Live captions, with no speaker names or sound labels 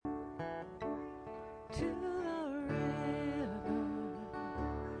to the river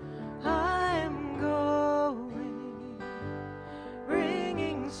I am going,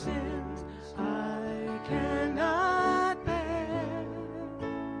 bringing sins I cannot bear.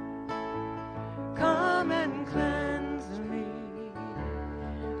 Come and cleanse me,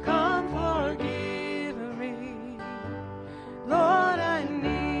 come forgive me, Lord, I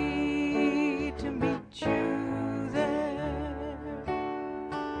need to meet you there.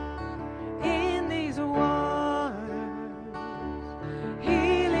 In these waters,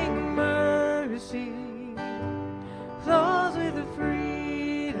 healing mercy flows with the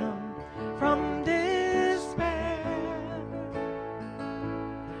freedom from despair.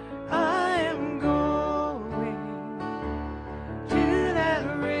 I am going to that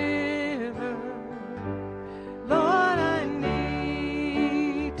river, Lord, I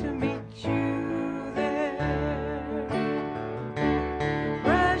need to meet you there.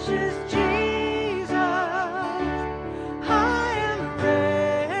 Precious Jesus, I am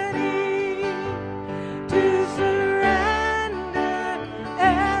ready to surrender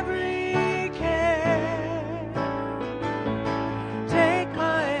every care. Take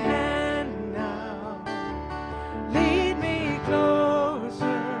my hand now, lead me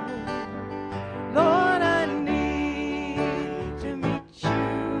closer, Lord, I need to meet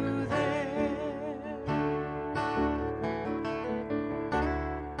you there.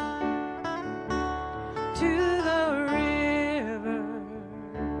 To the river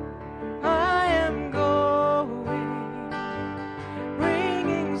I am going,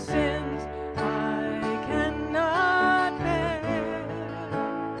 bringing sins I cannot bear.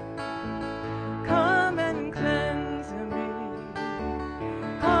 Come and cleanse me,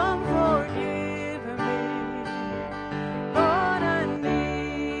 come forgive me, Lord, I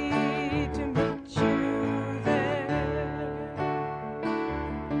need to meet you there.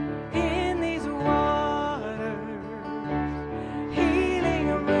 In these waters, healing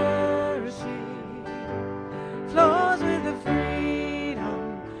mercy flows with the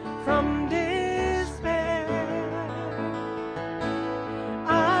freedom from despair.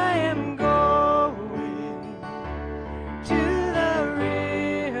 I am going to the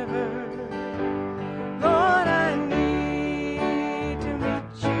river, Lord, I need to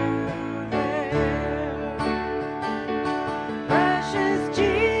meet you there. Precious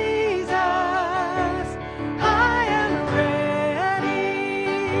Jesus, I am ready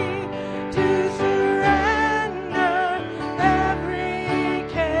to surrender every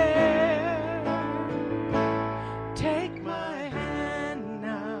care. Take my hand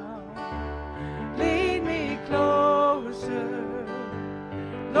now, lead me closer,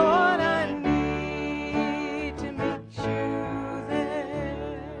 Lord, I need to meet you there.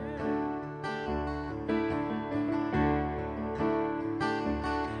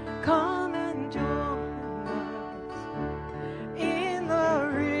 Come and join us in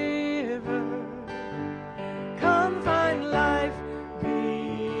the river. Come find life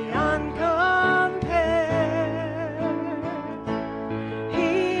beyond compare.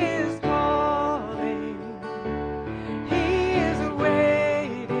 He is calling, He is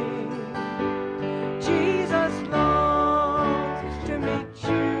waiting. Jesus longs to meet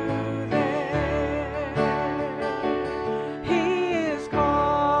you there. He is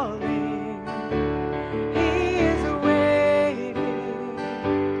calling, He is waiting.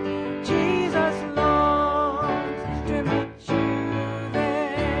 Jesus longs to meet you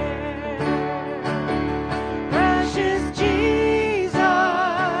there. Precious Jesus,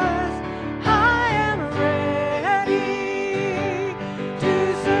 I am ready to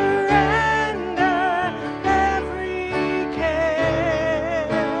surrender every care.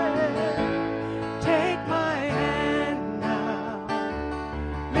 Take my hand now,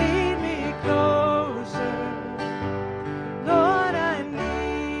 lead me closer, Lord, I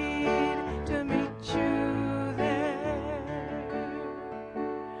need to meet you there.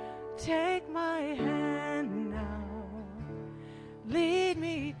 Take my hand now, lead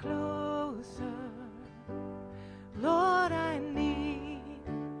me closer, Lord, I need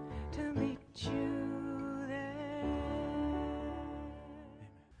to meet you there.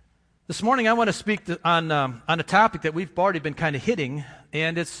 This morning I want to speak on a topic that we've already been kind of hitting,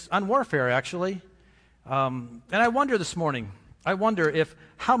 and it's on warfare, actually. And I wonder this morning, if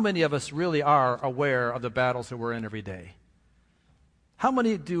how many of us really are aware of the battles that we're in every day? How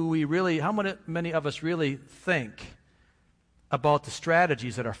many of us really think about the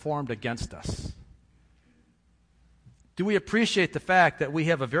strategies that are formed against us? Do we appreciate the fact that we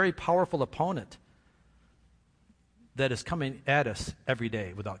have a very powerful opponent that is coming at us every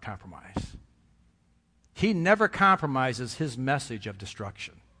day without compromise? He never compromises his message of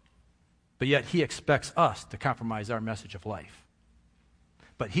destruction. But yet he expects us to compromise our message of life.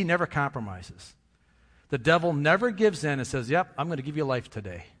 But he never compromises. The devil never gives in and says, yep, I'm going to give you life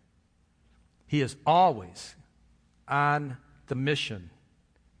today. He is always on the mission.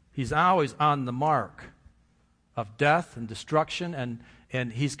 He's always on the mark of death and destruction,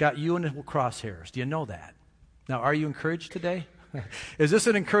 and he's got you in the crosshairs. Do you know that? Now, are you encouraged today? Is this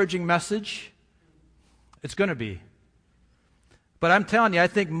an encouraging message? It's going to be. But I'm telling you, I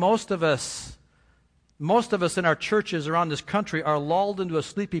think most of us in our churches around this country are lulled into a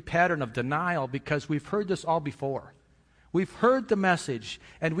sleepy pattern of denial because we've heard this all before. We've heard the message,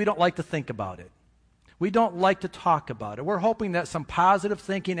 and we don't like to think about it. We don't like to talk about it. We're hoping that some positive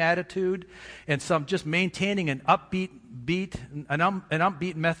thinking attitude and some just maintaining an upbeat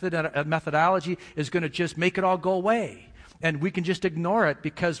methodology is going to just make it all go away. And we can just ignore it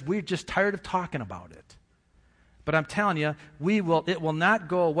because we're just tired of talking about it. But I'm telling you, it will not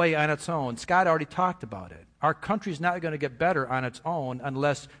go away on its own. Scott already talked about it. Our country's not going to get better on its own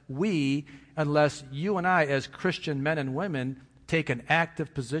unless you and I as Christian men and women take an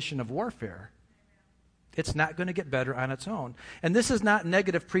active position of warfare. It's not going to get better on its own. And this is not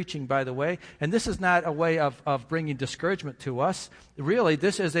negative preaching, by the way, and this is not a way of bringing discouragement to us. Really,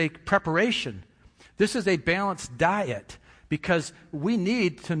 this is a preparation. This is a balanced diet because we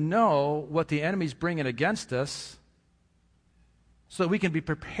need to know what the enemy's bringing against us so that we can be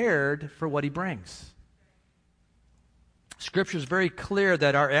prepared for what he brings. Scripture is very clear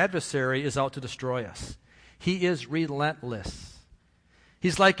that our adversary is out to destroy us. He is relentless.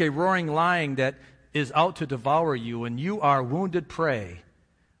 He's like a roaring lion that is out to devour you, and you are wounded prey.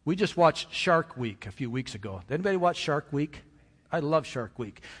 We just watched Shark Week a few weeks ago. Did anybody watch Shark Week? I love Shark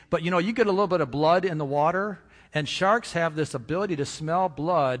Week. But you get a little bit of blood in the water, and sharks have this ability to smell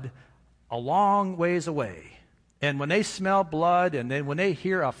blood a long ways away. And when they smell blood, and then when they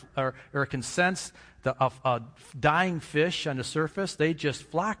hear or can sense a dying fish on the surface, they just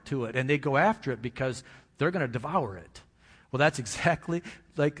flock to it, and they go after it because they're going to devour it. Well,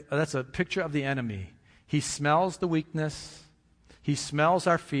 that's a picture of the enemy. He smells the weakness, he smells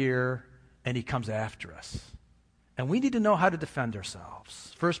our fear, and he comes after us. And we need to know how to defend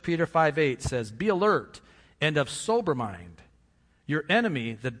ourselves. 1 Peter 5:8 says, "Be alert and of sober mind. Your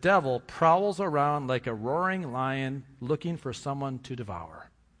enemy, the devil, prowls around like a roaring lion looking for someone to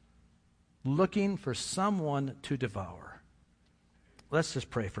devour." Looking for someone to devour. Let's just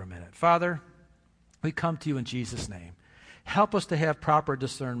pray for a minute. Father, we come to you in Jesus' name. Help us to have proper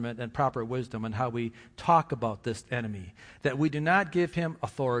discernment and proper wisdom in how we talk about this enemy, that we do not give him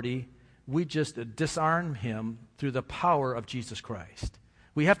authority, we just disarm him through the power of Jesus Christ.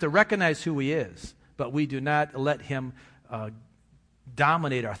 We have to recognize who he is, but we do not let him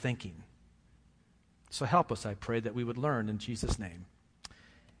dominate our thinking. So help us, I pray, that we would learn in Jesus' name.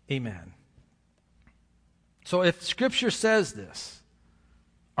 Amen. So if Scripture says this,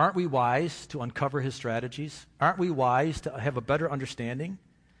 aren't we wise to uncover his strategies? Aren't we wise to have a better understanding?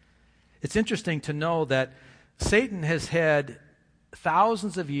 It's interesting to know that Satan has had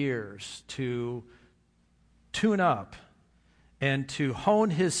thousands of years to tune up and to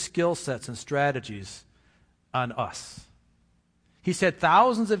hone his skill sets and strategies on us. He's had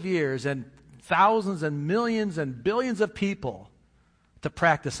thousands of years and thousands and millions and billions of people to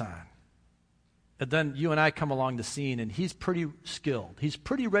practice on. And then you and I come along the scene, and he's pretty skilled. He's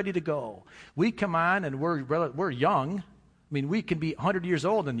pretty ready to go. We come on, and we're young. I mean, we can be 100 years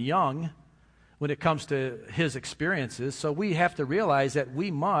old and young when it comes to his experiences. So we have to realize that we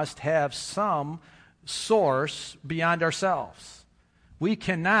must have some source beyond ourselves. We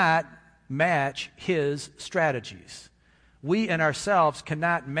cannot match his strategies. We in ourselves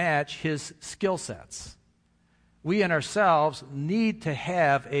cannot match his skill sets. We in ourselves need to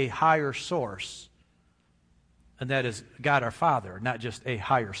have a higher source. And that is God our Father, not just a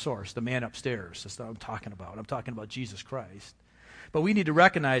higher source, the man upstairs. That's what I'm talking about. I'm talking about Jesus Christ. But we need to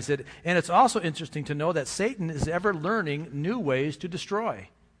recognize it. And it's also interesting to know that Satan is ever learning new ways to destroy.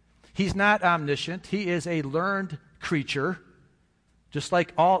 He's not omniscient. He is a learned creature. Just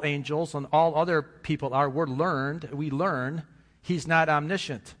like all angels and all other people are, we're learned. We learn. He's not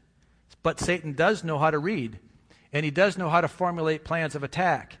omniscient. But Satan does know how to read. And he does know how to formulate plans of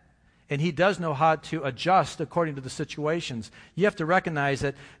attack. And he does know how to adjust according to the situations. You have to recognize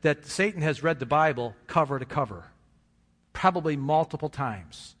that Satan has read the Bible cover to cover, probably multiple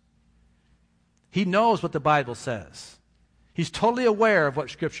times. He knows what the Bible says. He's totally aware of what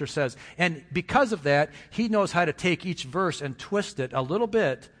Scripture says. And because of that, he knows how to take each verse and twist it a little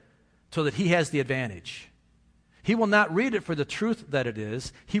bit so that he has the advantage. He will not read it for the truth that it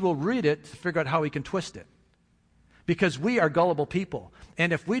is. He will read it to figure out how he can twist it. because we are gullible people.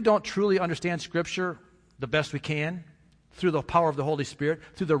 And if we don't truly understand Scripture the best we can, through the power of the Holy Spirit,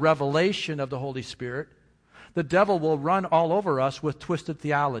 through the revelation of the Holy Spirit, the devil will run all over us with twisted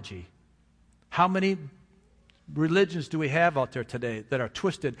theology. How many religions do we have out there today that are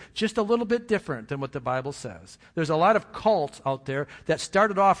twisted just a little bit different than what the Bible says? There's a lot of cults out there that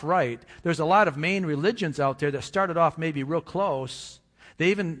started off right. There's a lot of main religions out there that started off maybe real close.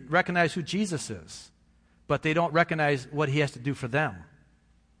 They even recognize who Jesus is, but they don't recognize what he has to do for them.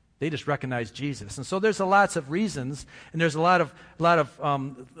 They just recognize Jesus. And so there's lots of reasons, and there's a lot of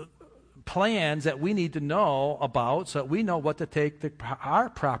plans that we need to know about so that we know what to take our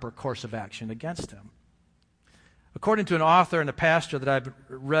proper course of action against him. According to an author and a pastor that I've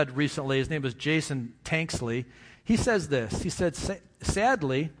read recently, his name is Jason Tanksley, he says this. He said,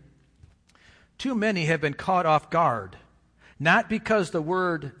 sadly, too many have been caught off guard, not because the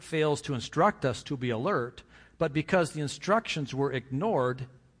word fails to instruct us to be alert, but because the instructions were ignored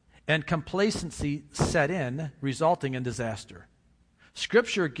and complacency set in, resulting in disaster.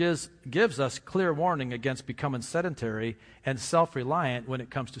 Scripture gives us clear warning against becoming sedentary and self-reliant when it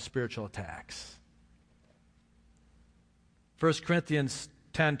comes to spiritual attacks. 1 Corinthians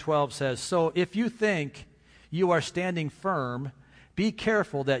 10:12 says, "So if you think you are standing firm, be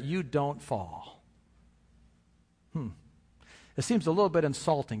careful that you don't fall." It seems a little bit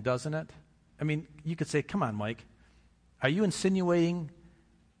insulting, doesn't it? I mean, you could say, come on, Mike, are you insinuating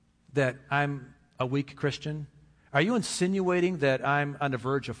that I'm a weak Christian? Are you insinuating that I'm on the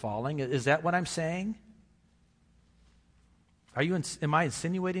verge of falling? Is that what I'm saying? Am I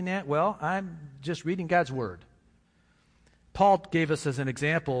insinuating that? Well, I'm just reading God's word. Paul gave us as an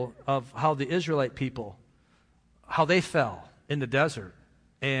example of how the Israelite people, how they fell in the desert.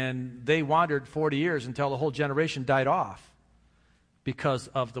 And they wandered 40 years until the whole generation died off because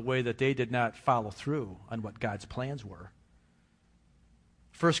of the way that they did not follow through on what God's plans were.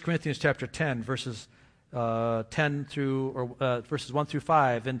 1 Corinthians chapter 10, verses 1 through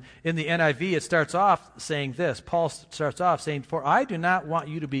 5. And in the NIV, it starts off saying this. Paul starts off saying, "For I do not want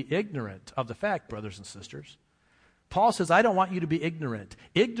you to be ignorant of the fact, brothers and sisters." Paul says, I don't want you to be ignorant.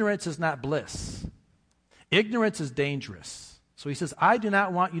 Ignorance is not bliss. Ignorance is dangerous. So he says, I do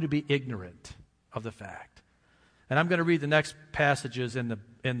not want you to be ignorant of the fact. And I'm going to read the next passages in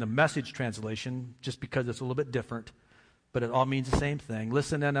the Message translation, just because it's a little bit different, but it all means the same thing.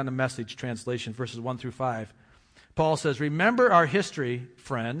 Listen in on the Message translation, verses 1 through 5. Paul says, "Remember our history,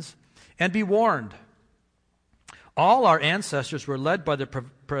 friends, and be warned. All our ancestors were led by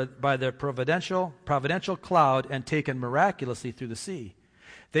the providential cloud and taken miraculously through the sea.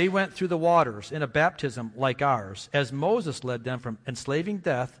 They went through the waters in a baptism like ours, as Moses led them from enslaving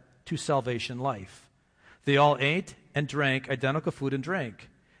death to salvation life. They all ate and drank identical food and drink,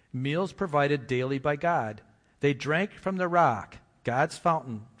 meals provided daily by God. They drank from the rock, God's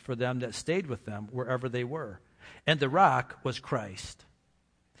fountain, for them that stayed with them wherever they were. And the rock was Christ.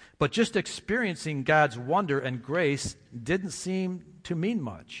 But just experiencing God's wonder and grace didn't seem to mean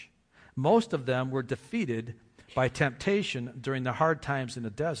much. Most of them were defeated by temptation during the hard times in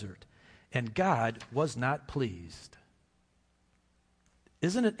the desert, and God was not pleased."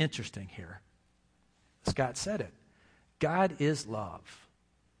 Isn't it interesting here? Scott said it. God is love.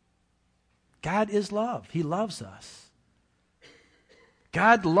 God is love. He loves us.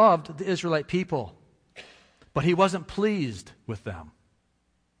 God loved the Israelite people, but he wasn't pleased with them.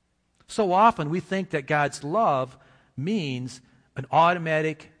 So often we think that God's love means an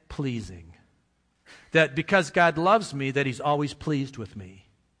automatic pleasing. That because God loves me, that he's always pleased with me,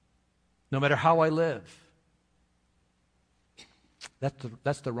 no matter how I live.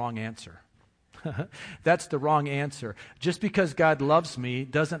 That's the wrong answer. That's the wrong answer. Just because God loves me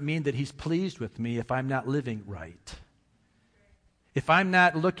doesn't mean that he's pleased with me if I'm not living right. If I'm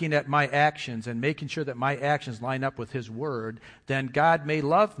not looking at my actions and making sure that my actions line up with his word, then God may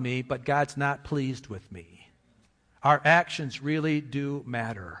love me, but God's not pleased with me. Our actions really do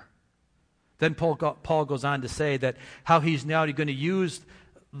matter. Then Paul goes on to say that how he's now going to use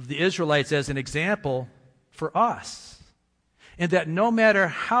the Israelites as an example for us. And that no matter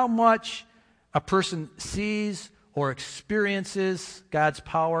how much a person sees or experiences God's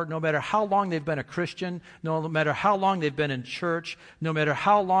power, no matter how long they've been a Christian, no matter how long they've been in church, no matter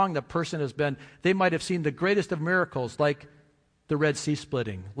how long the person has been, they might have seen the greatest of miracles, like the Red Sea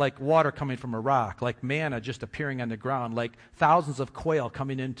splitting, like water coming from a rock, like manna just appearing on the ground, like thousands of quail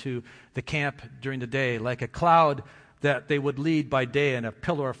coming into the camp during the day, like a cloud that they would lead by day and a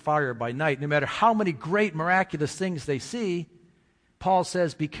pillar of fire by night. No matter how many great miraculous things they see, Paul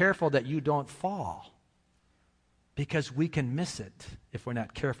says, be careful that you don't fall. Because we can miss it if we're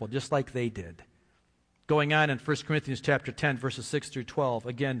not careful, just like they did. Going on in 1 Corinthians chapter 10, verses 6 through 12,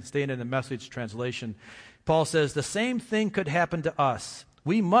 again, staying in the Message translation, Paul says, the same thing could happen to us.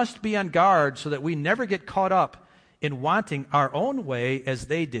 We must be on guard so that we never get caught up in wanting our own way as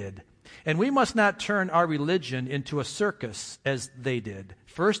they did. And we must not turn our religion into a circus as they did.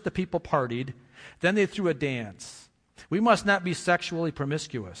 First the people partied, then they threw a dance. We must not be sexually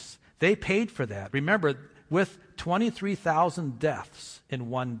promiscuous. They paid for that. Remember, with 23,000 deaths in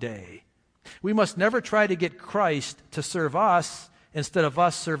one day. We must never try to get Christ to serve us instead of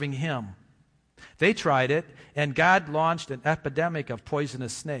us serving him. They tried it, and God launched an epidemic of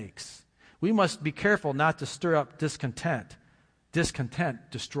poisonous snakes. We must be careful not to stir up discontent.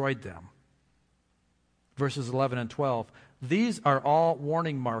 Discontent destroyed them. Verses 11 and 12. These are all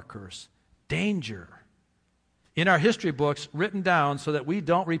warning markers. Danger. In our history books, written down so that we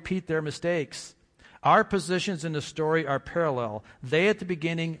don't repeat their mistakes. Our positions in the story are parallel. They at the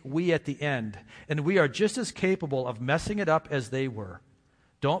beginning, we at the end. And we are just as capable of messing it up as they were.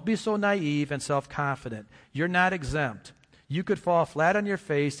 Don't be so naive and self-confident. You're not exempt. You could fall flat on your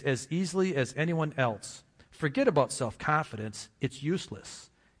face as easily as anyone else. Forget about self-confidence. It's useless.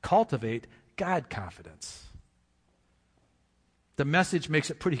 Cultivate God confidence. The Message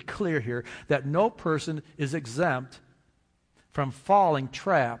makes it pretty clear here that no person is exempt from falling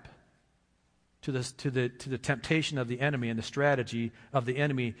trap to the temptation of the enemy and the strategy of the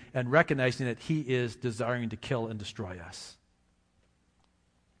enemy, and recognizing that he is desiring to kill and destroy us.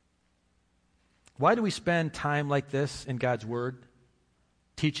 Why do we spend time like this in God's Word,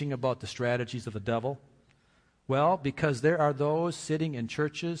 teaching about the strategies of the devil? Well, because there are those sitting in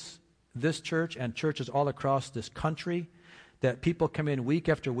churches, this church and churches all across this country, that people come in week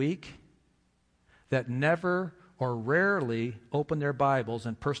after week that never or rarely open their Bibles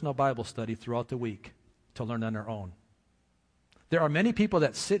and personal Bible study throughout the week to learn on their own. There are many people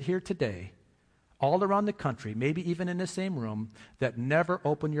that sit here today, all around the country, maybe even in the same room, that never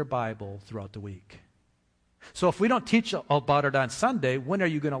open your Bible throughout the week. So if we don't teach about it on Sunday, when are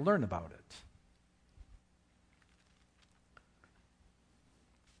you going to learn about it?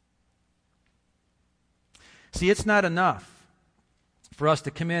 See, it's not enough for us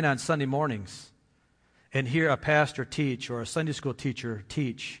to come in on Sunday mornings and hear a pastor teach or a Sunday school teacher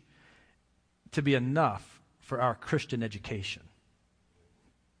teach to be enough for our Christian education.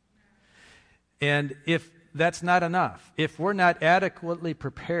 And if that's not enough, if we're not adequately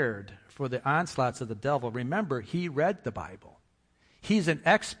prepared for the onslaughts of the devil, remember, he read the Bible. He's an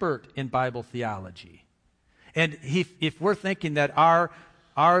expert in Bible theology. And if we're thinking that our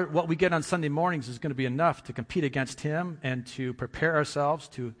what we get on Sunday mornings is going to be enough to compete against him and to prepare ourselves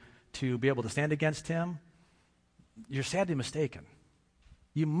to be able to stand against him, you're sadly mistaken.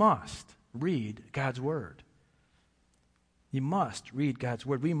 You must read God's Word. You must read God's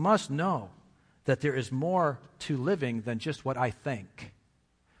Word. We must know that there is more to living than just what I think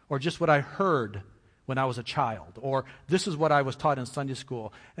or just what I heard when I was a child, or this is what I was taught in Sunday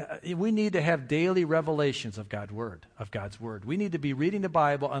school. We need to have daily revelations of God's Word. We need to be reading the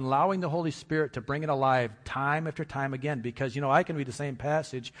Bible and allowing the Holy Spirit to bring it alive time after time again, because, I can read the same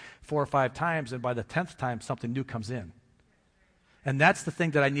passage 4 or 5 times, and by the 10th time, something new comes in. And that's the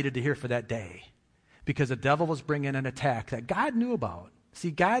thing that I needed to hear for that day, because the devil was bringing an attack that God knew about. See,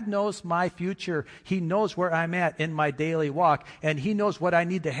 God knows my future. He knows where I'm at in my daily walk, and he knows what I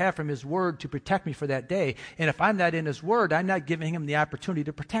need to have from his Word to protect me for that day. And if I'm not in his Word, I'm not giving him the opportunity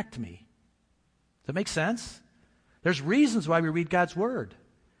to protect me. Does that make sense? There's reasons why we read God's Word.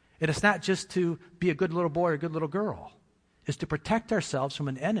 And it's not just to be a good little boy or a good little girl. It's to protect ourselves from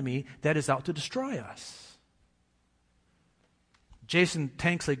an enemy that is out to destroy us. Jason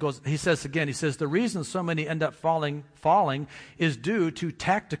Tanksley says, the reason so many end up falling is due to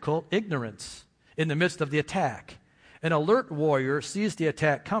tactical ignorance in the midst of the attack. An alert warrior sees the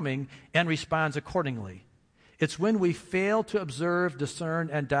attack coming and responds accordingly. It's when we fail to observe, discern,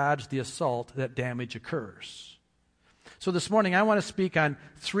 and dodge the assault that damage occurs. So this morning I want to speak on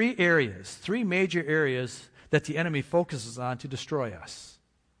 3 major areas that the enemy focuses on to destroy us.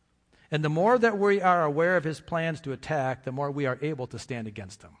 And the more that we are aware of his plans to attack, the more we are able to stand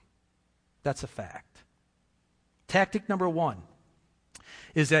against him. That's a fact. Tactic number 1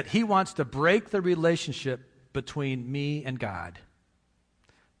 is that he wants to break the relationship between me and God.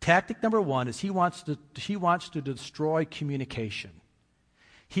 Tactic number 1 is he wants to destroy communication.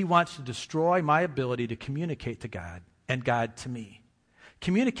 He wants to destroy my ability to communicate to God and God to me.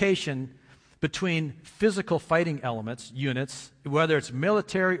 Communication between physical fighting units, whether it's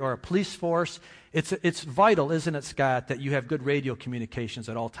military or a police force, it's vital, isn't it, Scott, that you have good radio communications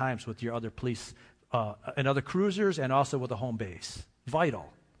at all times with your other police and other cruisers, and also with the home base.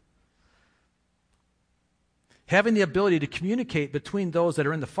 Vital. Having the ability to communicate between those that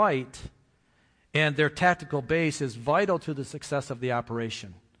are in the fight and their tactical base is vital to the success of the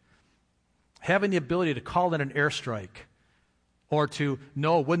operation. Having the ability to call in an airstrike or to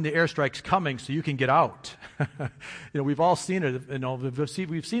know when the airstrike's coming so you can get out. We've all seen it.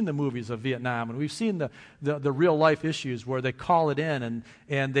 We've seen the movies of Vietnam, and we've seen the real life issues where they call it in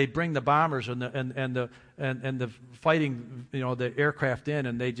and they bring the bombers and the fighting, the aircraft in,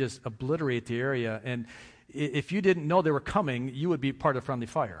 and they just obliterate the area. And if you didn't know they were coming, you would be part of friendly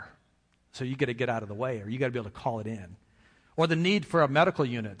fire. So you got to get out of the way, or you got to be able to call it in. Or the need for a medical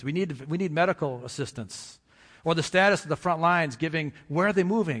unit. We need medical assistance. Or the status of the front lines, giving where are they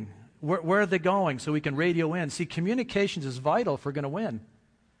moving, where are they going, so we can radio in. See, communications is vital if we're going to win.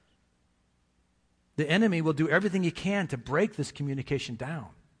 The enemy will do everything he can to break this communication down.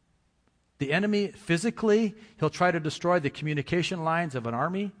 The enemy, physically, he'll try to destroy the communication lines of an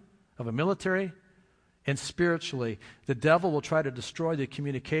army, of a military. And spiritually, the devil will try to destroy the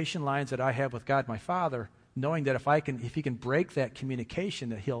communication lines that I have with God my Father, knowing that if he can break that communication,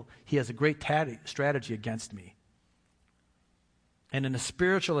 that he has a great strategy against me. And in a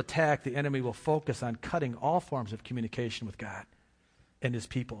spiritual attack, the enemy will focus on cutting all forms of communication with God and his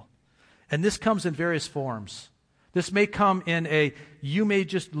people. And this comes in various forms. This may come in you may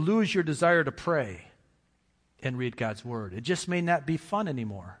just lose your desire to pray and read God's word. It just may not be fun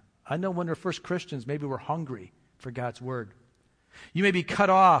anymore. I know when we're first Christians, maybe we're hungry for God's word. You may be cut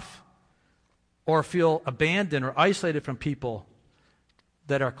off or feel abandoned or isolated from people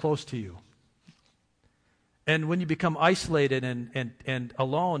that are close to you. And when you become isolated and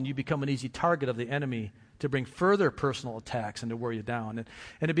alone, you become an easy target of the enemy to bring further personal attacks and to wear you down.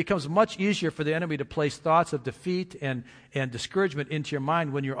 And it becomes much easier for the enemy to place thoughts of defeat and discouragement into your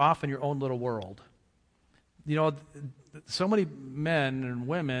mind when you're off in your own little world. So many men and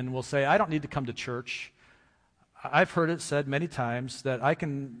women will say, I don't need to come to church. I've heard it said many times that I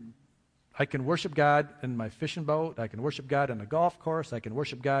can worship God in my fishing boat. I can worship God on the golf course. I can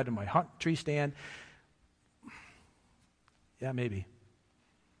worship God in my hunt tree stand. Yeah, maybe.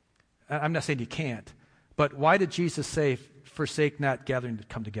 I'm not saying you can't. But why did Jesus say, forsake not gathering to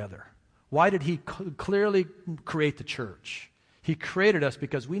come together? Why did he clearly create the church? He created us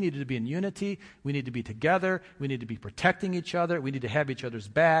because we needed to be in unity. We need to be together. We need to be protecting each other. We need to have each other's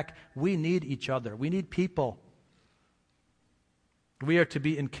back. We need each other. We need people. We are to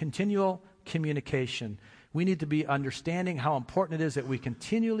be in continual communication. We need to be understanding how important it is that we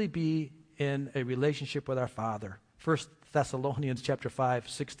continually be in a relationship with our Father. 1 Thessalonians chapter 5,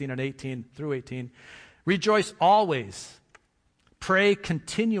 16 and 18 through 18. Rejoice always. Pray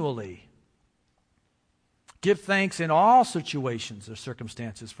continually. Give thanks in all situations or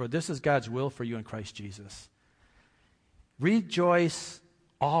circumstances, for this is God's will for you in Christ Jesus. Rejoice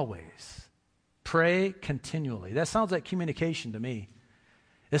always. Pray continually. That sounds like communication to me.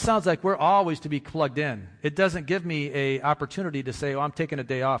 It sounds like we're always to be plugged in. It doesn't give me an opportunity to say, I'm taking a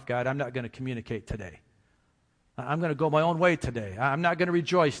day off, God. I'm not going to communicate today. I'm going to go my own way today. I'm not going to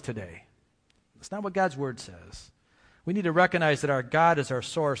rejoice today. That's not what God's word says. We need to recognize that our God is our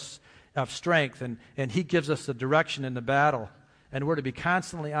source of strength, and he gives us the direction in the battle. And we're to be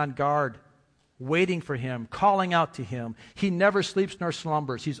constantly on guard, waiting for him, calling out to him. He never sleeps nor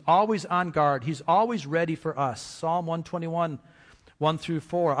slumbers. He's always on guard. He's always ready for us. Psalm 121, 1 through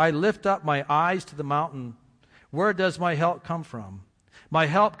 4. I lift up my eyes to the mountain. Where does my help come from? My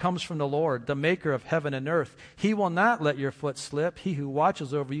help comes from the Lord, the maker of heaven and earth. He will not let your foot slip. He who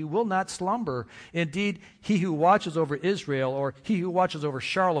watches over you will not slumber. Indeed, he who watches over Israel, or he who watches over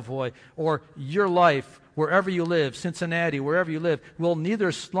Charlevoix, or your life, wherever you live, Cincinnati, wherever you live, will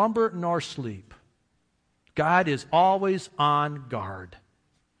neither slumber nor sleep. God is always on guard.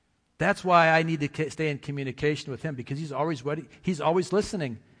 That's why I need to stay in communication with him, because he's always ready. He's always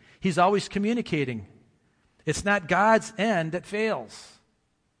listening. He's always communicating. It's not God's end that fails.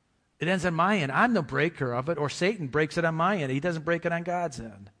 It ends on my end. I'm the breaker of it, or Satan breaks it on my end. He doesn't break it on God's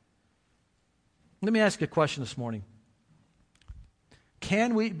end. Let me ask you a question this morning.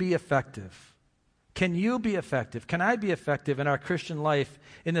 Can we be effective? Can you be effective? Can I be effective in our Christian life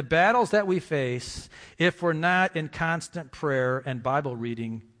in the battles that we face if we're not in constant prayer and Bible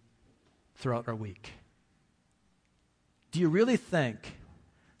reading throughout our week? Do you really think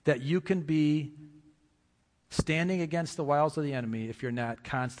that you can be standing against the wiles of the enemy if you're not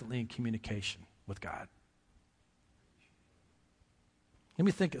constantly in communication with God? Let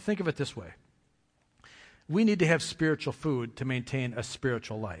me think of it this way. We need to have spiritual food to maintain a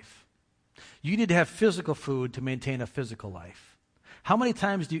spiritual life. You need to have physical food to maintain a physical life. How many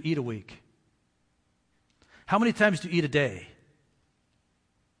times do you eat a week? How many times do you eat a day?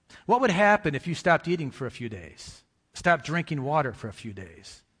 What would happen if you stopped eating for a few days? Stopped drinking water for a few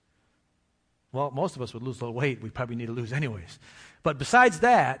days? Well, most of us would lose a little weight we probably need to lose anyways. But besides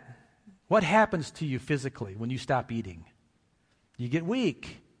that, what happens to you physically when you stop eating? You get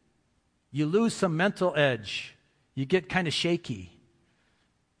weak. You lose some mental edge. You get kind of shaky.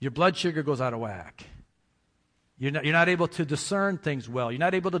 Your blood sugar goes out of whack. You're not able to discern things well. You're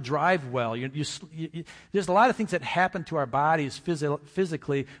not able to drive well. There's a lot of things that happen to our bodies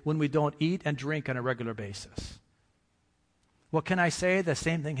physically when we don't eat and drink on a regular basis. Well, can I say the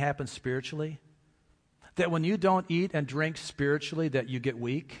same thing happens spiritually? That when you don't eat and drink spiritually, that you get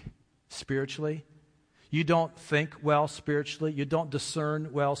weak spiritually? You don't think well spiritually. You don't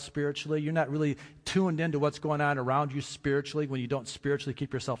discern well spiritually. You're not really tuned into what's going on around you spiritually when you don't spiritually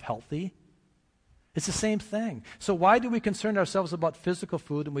keep yourself healthy. It's the same thing. So why do we concern ourselves about physical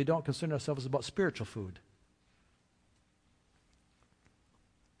food and we don't concern ourselves about spiritual food?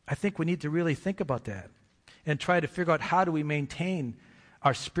 I think we need to really think about that and try to figure out how do we maintain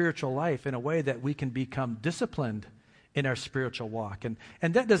our spiritual life in a way that we can become disciplined in our spiritual walk. And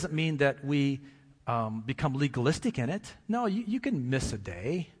that doesn't mean that we become legalistic in it. No, you can miss a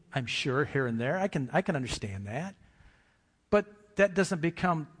day, I'm sure, here and there. I can understand that. But that doesn't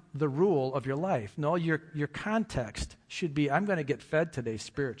become the rule of your life. No, your context should be, I'm going to get fed today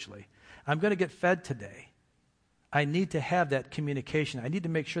spiritually. I'm going to get fed today. I need to have that communication. I need to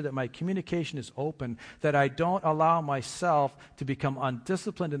make sure that my communication is open, that I don't allow myself to become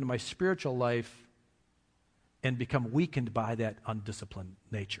undisciplined in my spiritual life and become weakened by that undisciplined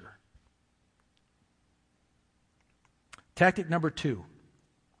nature. Tactic number 2.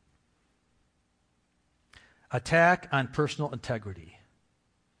 Attack on personal integrity.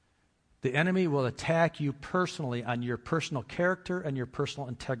 The enemy will attack you personally on your personal character and your personal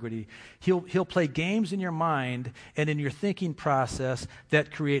integrity. He'll play games in your mind and in your thinking process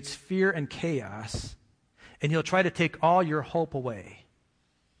that creates fear and chaos, and he'll try to take all your hope away.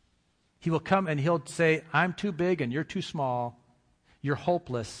 He will come and he'll say, I'm too big and you're too small. You're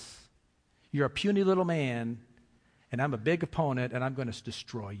hopeless. You're a puny little man, and I'm a big opponent, and I'm going to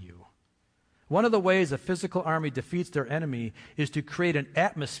destroy you. One of the ways a physical army defeats their enemy is to create an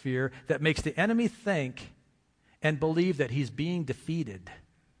atmosphere that makes the enemy think and believe that he's being defeated.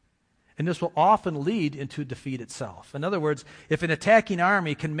 And this will often lead into defeat itself. In other words, if an attacking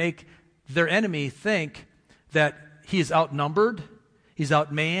army can make their enemy think that he is outnumbered, he's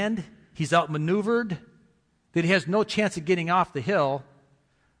outmanned, he's outmaneuvered, that he has no chance of getting off the hill,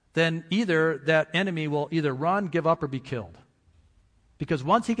 then either that enemy will either run, give up, or be killed. Because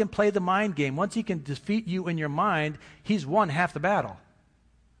once he can play the mind game, once he can defeat you in your mind, he's won half the battle.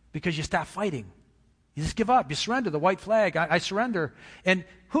 Because you stop fighting. You just give up. You surrender. The white flag, I surrender. And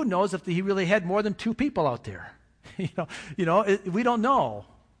who knows if he really had more than 2 people out there? We don't know.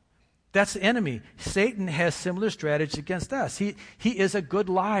 That's the enemy. Satan has similar strategies against us. He is a good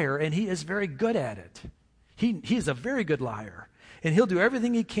liar, and he is very good at it. He's a very good liar. And he'll do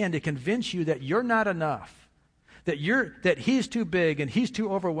everything he can to convince you that you're not enough. That he's too big and he's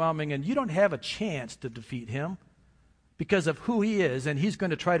too overwhelming and you don't have a chance to defeat him because of who he is, and he's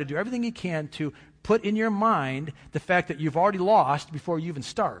going to try to do everything he can to put in your mind the fact that you've already lost before you even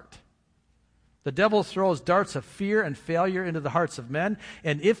start. The devil throws darts of fear and failure into the hearts of men,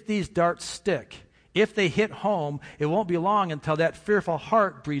 and if these darts stick, if they hit home, it won't be long until that fearful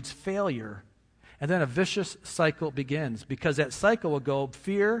heart breeds failure, and then a vicious cycle begins, because that cycle will go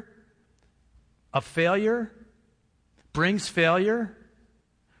fear of failure brings failure,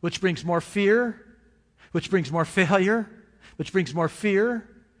 which brings more fear, which brings more failure, which brings more fear.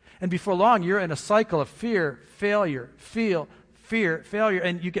 And before long, you're in a cycle of fear, failure, fear, failure,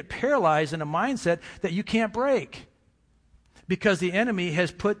 and you get paralyzed in a mindset that you can't break. Because the enemy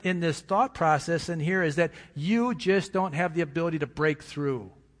has put in this thought process in here is that you just don't have the ability to break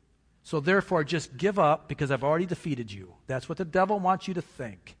through. So therefore, just give up because I've already defeated you. That's what the devil wants you to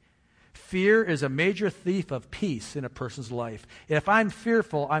think. Fear is a major thief of peace in a person's life. If I'm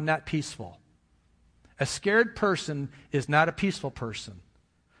fearful, I'm not peaceful. A scared person is not a peaceful person.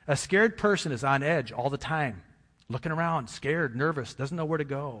 A scared person is on edge all the time, looking around, scared, nervous, doesn't know where to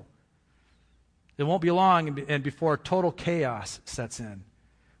go. It won't be long and before total chaos sets in.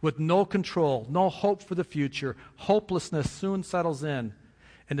 With no control, no hope for the future, hopelessness soon settles in,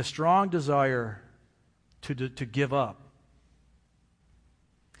 and a strong desire to give up.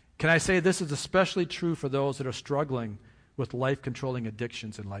 Can I say this is especially true for those that are struggling with life-controlling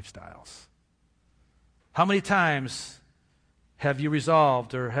addictions and lifestyles? How many times have you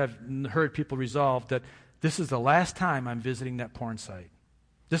resolved or have heard people resolve that this is the last time I'm visiting that porn site?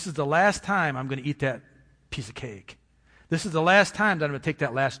 This is the last time I'm going to eat that piece of cake. This is the last time that I'm going to take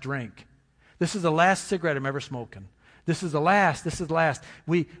that last drink. This is the last cigarette I'm ever smoking. This is the last.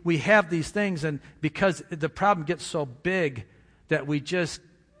 We have these things, and because the problem gets so big that we just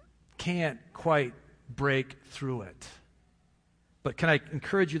can't quite break through it. But can I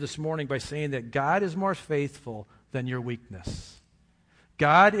encourage you this morning by saying that God is more faithful than your weakness.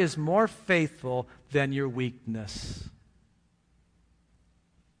 God is more faithful than your weakness.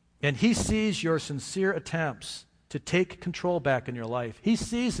 And He sees your sincere attempts to take control back in your life. He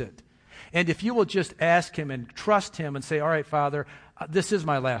sees it. And if you will just ask Him and trust Him and say, all right, Father, this is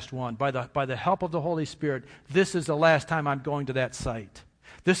my last one. By the help of the Holy Spirit, this is the last time I'm going to that site.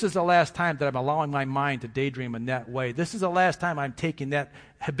 This is the last time that I'm allowing my mind to daydream in that way. This is the last time I'm taking that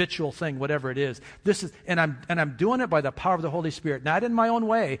habitual thing, whatever it is. And I'm doing it by the power of the Holy Spirit, not in my own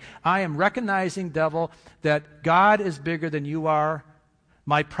way. I am recognizing, devil, that God is bigger than you are.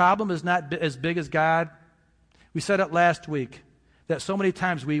 My problem is not as big as God. We said it last week, that so many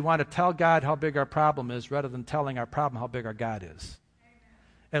times we want to tell God how big our problem is rather than telling our problem how big our God is.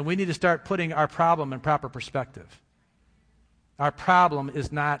 And we need to start putting our problem in proper perspective. Our problem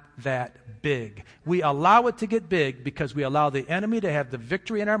is not that big. We allow it to get big because we allow the enemy to have the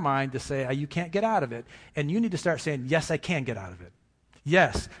victory in our mind to say, you can't get out of it. And you need to start saying, yes, I can get out of it.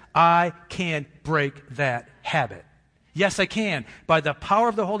 Yes, I can break that habit. Yes, I can. By the power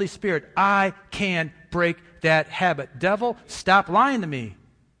of the Holy Spirit, I can break that habit. Devil, stop lying to me.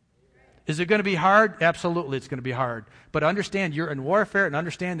 Is it going to be hard? Absolutely, it's going to be hard. But understand you're in warfare, and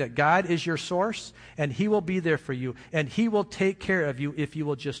understand that God is your source, and He will be there for you, and He will take care of you if you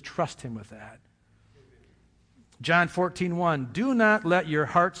will just trust Him with that. John 14:1, do not let your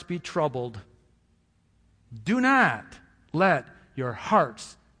hearts be troubled. Do not let your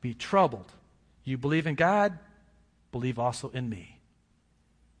hearts be troubled. You believe in God? Believe also in me.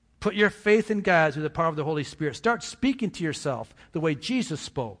 Put your faith in God through the power of the Holy Spirit. Start speaking to yourself the way Jesus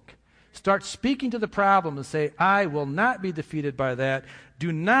spoke. Start speaking to the problem and say, I will not be defeated by that.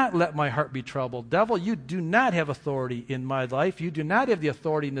 Do not let my heart be troubled. Devil, you do not have authority in my life. You do not have the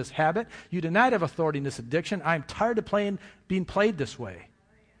authority in this habit. You do not have authority in this addiction. I'm tired of being played this way.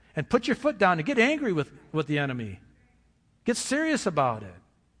 And put your foot down and get angry with the enemy. Get serious about it.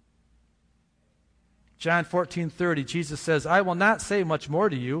 John 14:30, Jesus says, I will not say much more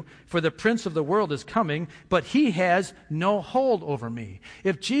to you, for the prince of the world is coming, but he has no hold over me.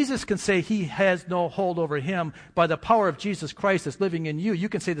 If Jesus can say he has no hold over him by the power of Jesus Christ that's living in you, you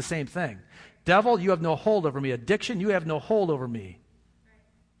can say the same thing. Devil, you have no hold over me. Addiction, you have no hold over me.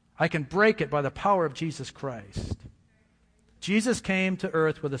 I can break it by the power of Jesus Christ. Jesus came to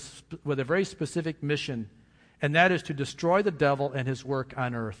earth with a very specific mission, and that is to destroy the devil and his work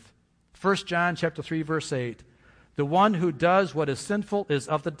on earth. 1 John chapter 3, verse 8, the one who does what is sinful is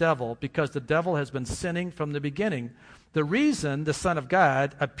of the devil, because the devil has been sinning from the beginning. The reason the Son of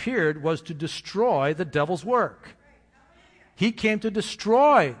God appeared was to destroy the devil's work. He came to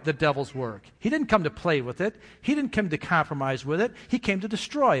destroy the devil's work. He didn't come to play with it. He didn't come to compromise with it. He came to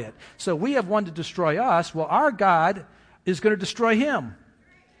destroy it. So we have one to destroy us. Well, our God is going to destroy him.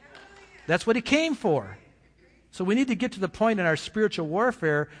 That's what he came for. So we need to get to the point in our spiritual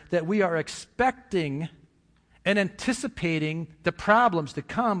warfare that we are expecting and anticipating the problems to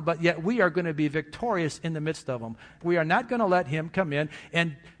come, but yet we are going to be victorious in the midst of them. We are not going to let him come in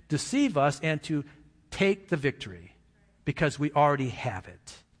and deceive us and to take the victory, because we already have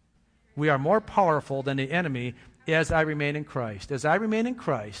it. We are more powerful than the enemy as I remain in Christ. As I remain in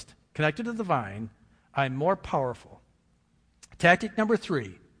Christ, connected to the vine, I'm more powerful. Tactic number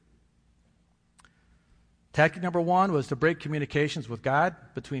 3. Tactic number 1 was to break communications with God,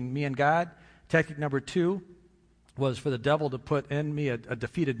 between me and God. Tactic number 2 was for the devil to put in me a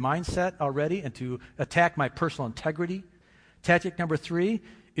defeated mindset already and to attack my personal integrity. Tactic number 3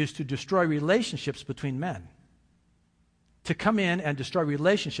 is to destroy relationships between men. To come in and destroy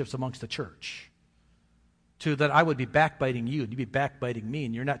relationships amongst the church. To that I would be backbiting you, and you'd be backbiting me,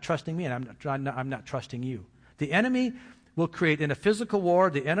 and you're not trusting me, and I'm not trusting you. The enemy will create, in a physical war,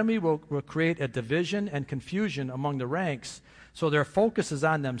 the enemy will create a division and confusion among the ranks, so their focus is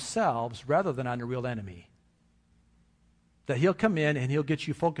on themselves rather than on the real enemy. That he'll come in and he'll get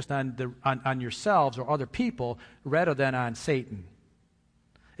you focused on yourselves or other people rather than on Satan.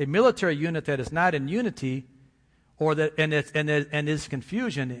 A military unit that is not in unity or that and is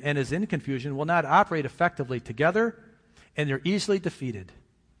confusion and is in confusion will not operate effectively together, and they're easily defeated.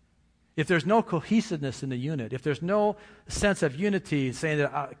 If there's no cohesiveness in the unit, if there's no sense of unity, saying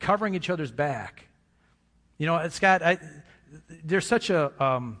that covering each other's back, Scott, there's such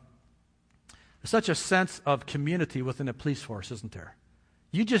a sense of community within the police force, isn't there?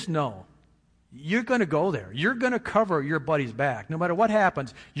 You just know you're going to go there. You're going to cover your buddy's back. No matter what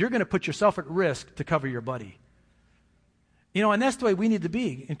happens, you're going to put yourself at risk to cover your buddy. And that's the way we need to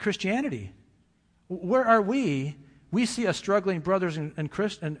be in Christianity. Where are we? We see a struggling brothers and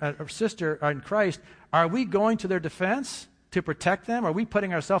sister in Christ. Are we going to their defense to protect them? Are we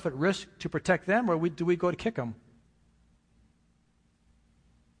putting ourselves at risk to protect them, or do we go to kick them?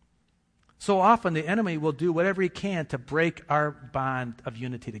 So often the enemy will do whatever he can to break our bond of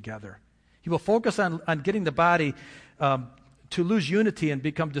unity together. He will focus on getting the body to lose unity and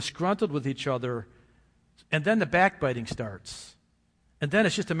become disgruntled with each other, and then the backbiting starts. And then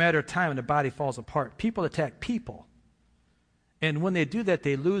it's just a matter of time and the body falls apart. People attack people. And when they do that,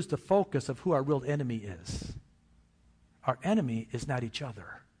 they lose the focus of who our real enemy is. Our enemy is not each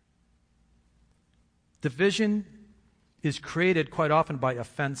other. Division is created quite often by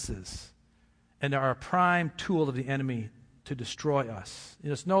offenses, and they are a prime tool of the enemy to destroy us.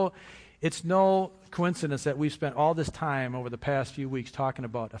 It's no coincidence that we've spent all this time over the past few weeks talking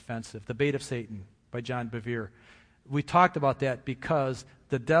about offensive, the bait of Satan by John Bevere. We talked about that because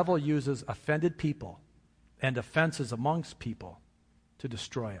the devil uses offended people and offenses amongst people to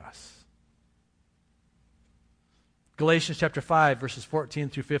destroy us. Galatians chapter 5, verses 14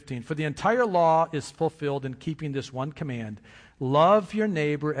 through 15. For the entire law is fulfilled in keeping this one command: love your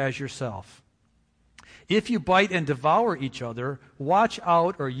neighbor as yourself. If you bite and devour each other, watch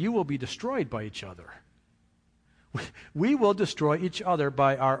out, or you will be destroyed by each other. We will destroy each other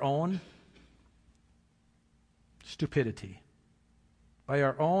by our own stupidity, by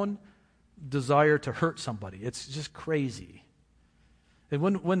our own desire to hurt somebody. It's just crazy. And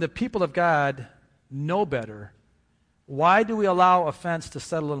when the people of God know better, why do we allow offense to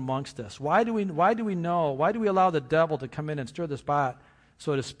settle amongst us? Why do we allow the devil to come in and stir this pot,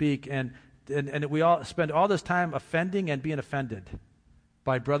 so to speak, and we all spend all this time offending and being offended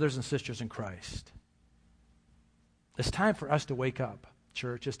by brothers and sisters in Christ? It's time for us to wake up,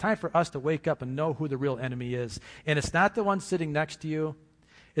 church. It's time for us to wake up and know who the real enemy is. And it's not the one sitting next to you.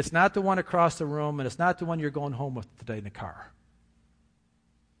 It's not the one across the room, and it's not the one you're going home with today in the car.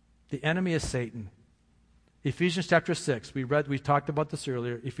 The enemy is Satan. Ephesians chapter 6, we talked about this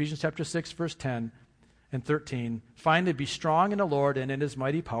earlier. Ephesians chapter 6, verse 10 and 13. Finally, be strong in the Lord and in his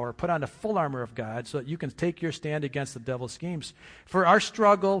mighty power. Put on the full armor of God so that you can take your stand against the devil's schemes. For our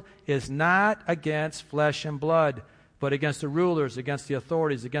struggle is not against flesh and blood, but against the rulers, against the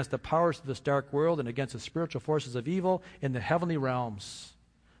authorities, against the powers of this dark world, and against the spiritual forces of evil in the heavenly realms.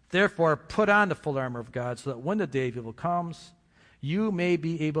 Therefore, put on the full armor of God so that when the day of evil comes, you may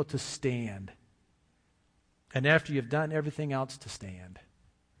be able to stand. And after you've done everything else, to stand.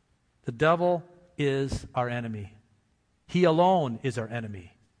 The devil is our enemy. He alone is our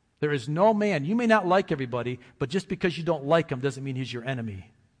enemy. There is no man. You may not like everybody, but just because you don't like him doesn't mean he's your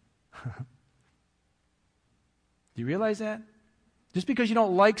enemy. Do you realize that? Just because you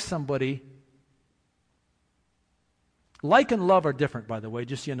don't like somebody, like and love are different, by the way,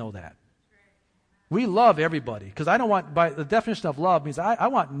 just so you know that. We love everybody, because I don't want, by the definition of love means I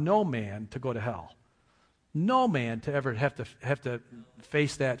want no man to go to hell. No man to ever have to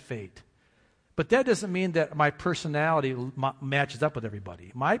face that fate. But that doesn't mean that my personality matches up with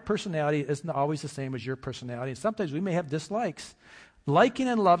everybody. My personality isn't always the same as your personality. And sometimes we may have dislikes. Liking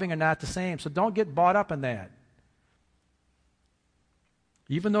and loving are not the same, so don't get bought up in that.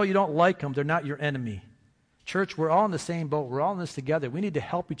 Even though you don't like them, they're not your enemy. Church, we're all in the same boat. We're all in this together. We need to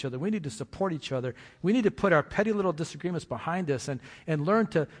help each other. We need to support each other. We need to put our petty little disagreements behind us and learn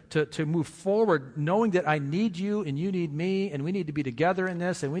to move forward, knowing that I need you and you need me, and we need to be together in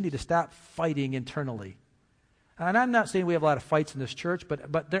this, and we need to stop fighting internally. And I'm not saying we have a lot of fights in this church,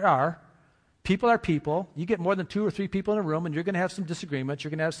 but there are. People are people. You get more than 2 or 3 people in a room, and you're going to have some disagreements. You're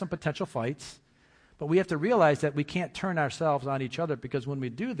going to have some potential fights. But we have to realize that we can't turn ourselves on each other, because when we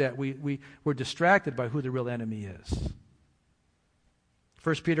do that, we're distracted by who the real enemy is.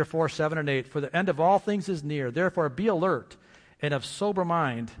 1 Peter 4, 7 and 8, for the end of all things is near. Therefore be alert and of sober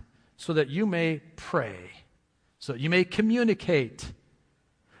mind, so that you may pray, so that you may communicate.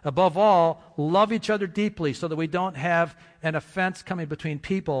 Above all, love each other deeply, so that we don't have an offense coming between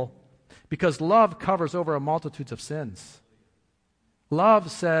people, because love covers over a multitude of sins.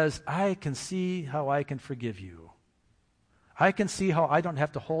 Love says, I can see how I can forgive you. I can see how I don't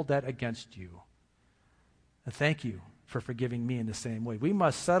have to hold that against you. And thank you for forgiving me in the same way. We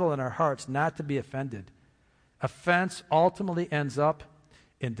must settle in our hearts not to be offended. Offense ultimately ends up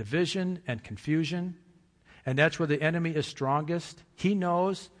in division and confusion, and that's where the enemy is strongest. He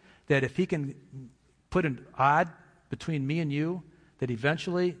knows that if he can put an odd between me and you, that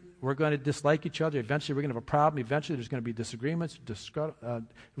eventually We're going to dislike each other. Eventually, we're going to have a problem. Eventually, there's going to be disagreements. We're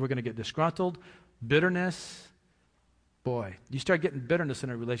going to get disgruntled. Bitterness. Boy, you start getting bitterness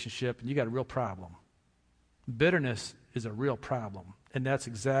in a relationship, and you got a real problem. Bitterness is a real problem, and that's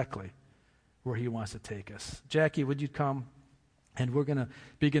exactly where he wants to take us. Jackie, would you come? And we're going to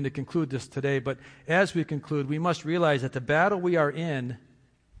begin to conclude this today. But as we conclude, we must realize that the battle we are in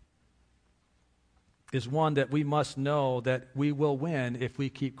is one that we must know that we will win if we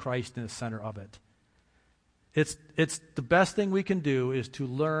keep Christ in the center of it. It's the best thing we can do is to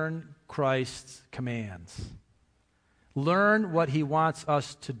learn Christ's commands. Learn what he wants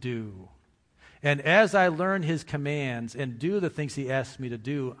us to do. And as I learn his commands and do the things he asks me to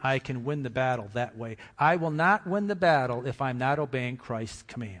do, I can win the battle that way. I will not win the battle if I'm not obeying Christ's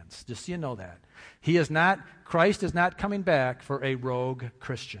commands. Just so you know that. Christ is not coming back for a rogue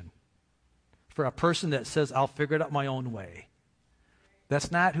Christian, for a person that says, I'll figure it out my own way. That's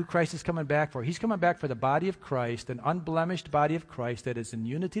not who Christ is coming back for. He's coming back for the body of Christ, an unblemished body of Christ that is in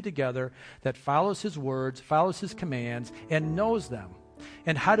unity together, that follows his words, follows his commands, and knows them.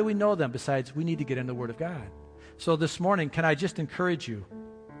 And how do we know them? Besides, we need to get in the Word of God. So this morning, can I just encourage you,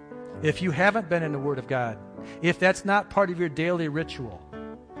 if you haven't been in the Word of God, if that's not part of your daily ritual,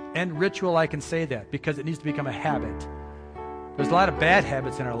 and ritual I can say that because it needs to become a habit. There's a lot of bad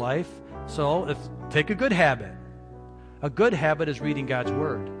habits in our life, so take a good habit. A good habit is reading God's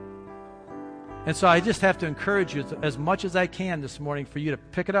Word. And so I just have to encourage you as much as I can this morning for you to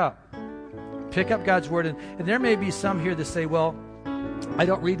pick it up. Pick up God's Word. And there may be some here that say, well, I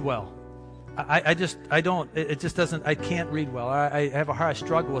don't read well. I can't read well. I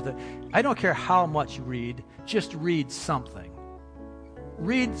struggle with it. I don't care how much you read, just read something.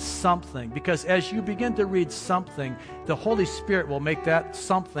 Read something, because as you begin to read something, the Holy Spirit will make that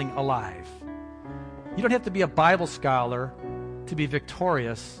something alive. You don't have to be a Bible scholar to be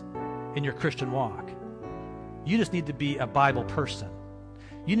victorious in your Christian walk. You just need to be a Bible person.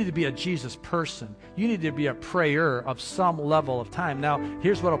 You need to be a Jesus person. You need to be a prayer of some level of time. Now,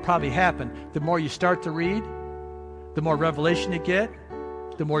 here's what will probably happen. The more you start to read, the more revelation you get,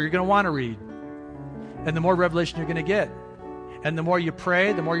 the more you're going to want to read. And the more revelation you're going to get. And the more you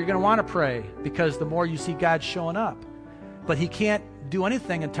pray, the more you're going to want to pray, because the more you see God showing up. But he can't do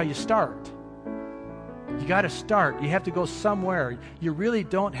anything until you start. You got to start. You have to go somewhere. You really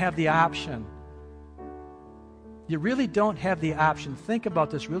don't have the option. You really don't have the option. Think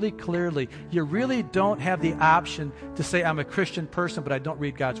about this really clearly. You really don't have the option to say, I'm a Christian person, but I don't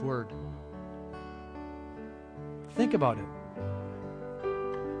read God's Word. Think about it.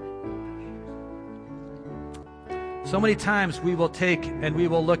 So many times we will take and we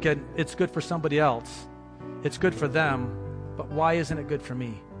will look at, it's good for somebody else. It's good for them, but why isn't it good for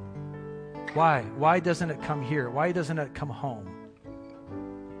me? Why? Why doesn't it come here? Why doesn't it come home?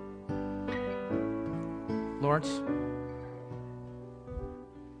 Lawrence?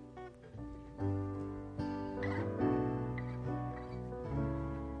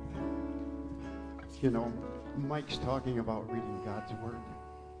 You know, Mike's talking about reading God's Word.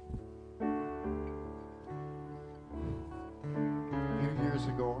 A few years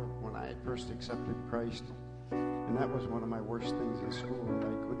ago, when I first accepted Christ, and that was one of my worst things in school, that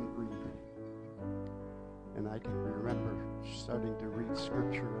I couldn't read. And I can remember starting to read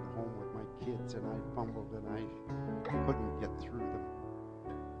Scripture at home with my kids, and I fumbled and I couldn't get through them.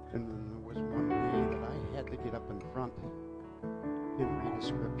 And then there was one day that I had to get up in front and read a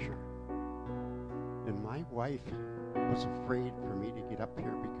Scripture. And my wife was afraid for me to get up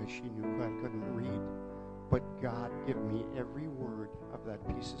here because she knew I couldn't read. But God gave me every word of that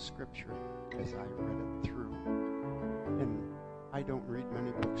piece of Scripture as I read it through. And I don't read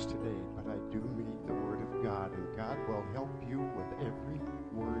many books today, but I do read the Word of God, and God will help you with every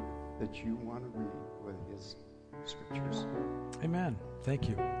word that you want to read with His Scriptures. Amen. Thank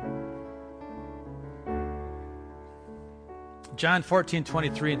you. John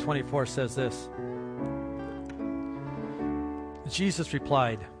 14:23 and 24 says this. Jesus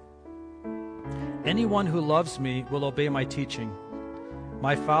replied, "Anyone who loves me will obey my teaching.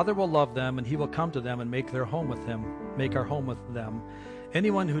 My Father will love them, and he will come to them and make our home with them.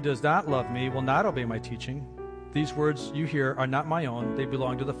 Anyone who does not love me will not obey my teaching. These words you hear are not my own. They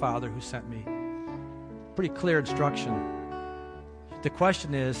belong to the Father who sent me." Pretty clear instruction. The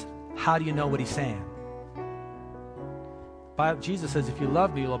question is, how do you know what he's saying? Jesus says, if you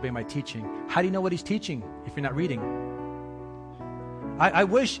love me, you'll obey my teaching. How do you know what he's teaching if you're not reading? I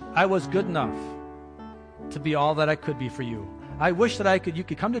wish I was good enough to be all that I could be for you. I wish that you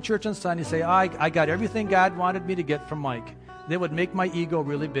could come to church on Sunday and say, I got everything God wanted me to get from Mike. That would make my ego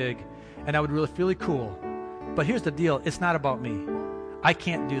really big, and I would really feel really cool. But here's the deal. It's not about me. I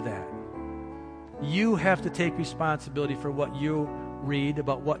can't do that. You have to take responsibility for what you read,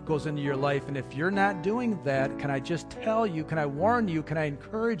 about what goes into your life. And if you're not doing that, can I just tell you, can I warn you, can I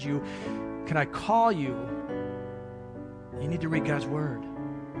encourage you, can I call you? You need to read God's Word.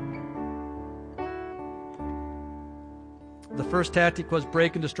 The first tactic was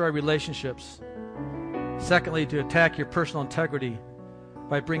break and destroy relationships. Secondly, to attack your personal integrity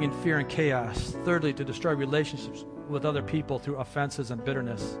by bringing fear and chaos. Thirdly, to destroy relationships with other people through offenses and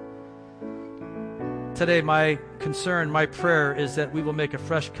bitterness. Today, my concern, my prayer is that we will make a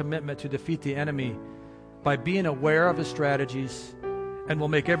fresh commitment to defeat the enemy by being aware of his strategies, and will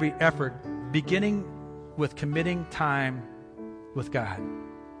make every effort, beginning with committing time with God.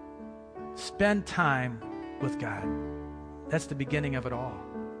 Spend time with God. That's the beginning of it all.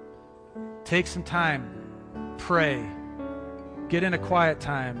 Take some time, pray, get in a quiet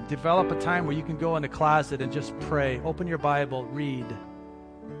time, develop a time where you can go in the closet and just pray. Open your Bible, read.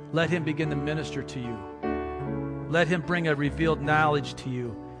 Let him begin to minister to you. Let him bring a revealed knowledge to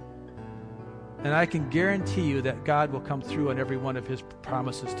you. And I can guarantee you that God will come through on every one of his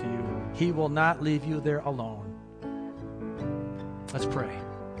promises to you. He will not leave you there alone. Let's pray.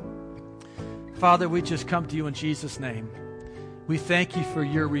 Father, we just come to you in Jesus' name. We thank you for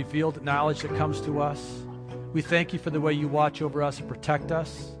your revealed knowledge that comes to us. We thank you for the way you watch over us and protect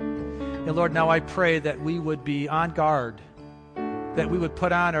us. And Lord, now I pray that we would be on guard, that we would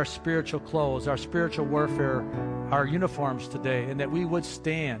put on our spiritual clothes, our spiritual warfare, our uniforms today, and that we would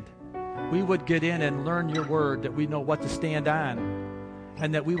stand. We would get in and learn your word, that we know what to stand on,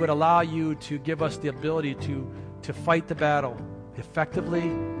 and that we would allow you to give us the ability to fight the battle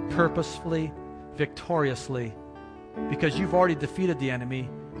effectively, purposefully, victoriously, because you've already defeated the enemy.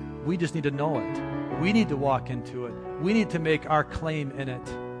 We just need to know it. We need to walk into it. We need to make our claim in it.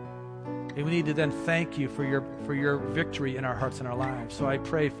 And we need to then thank you for your victory in our hearts and our lives. So I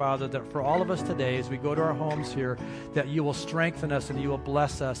pray, Father, that for all of us today, as we go to our homes here, that you will strengthen us and you will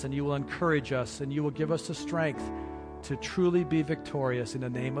bless us and you will encourage us and you will give us the strength to truly be victorious in the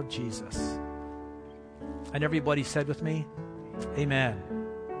name of Jesus. And everybody said with me, amen.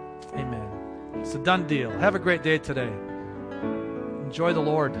 Amen. It's a done deal. Have a great day today. Enjoy the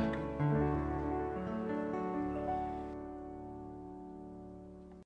Lord.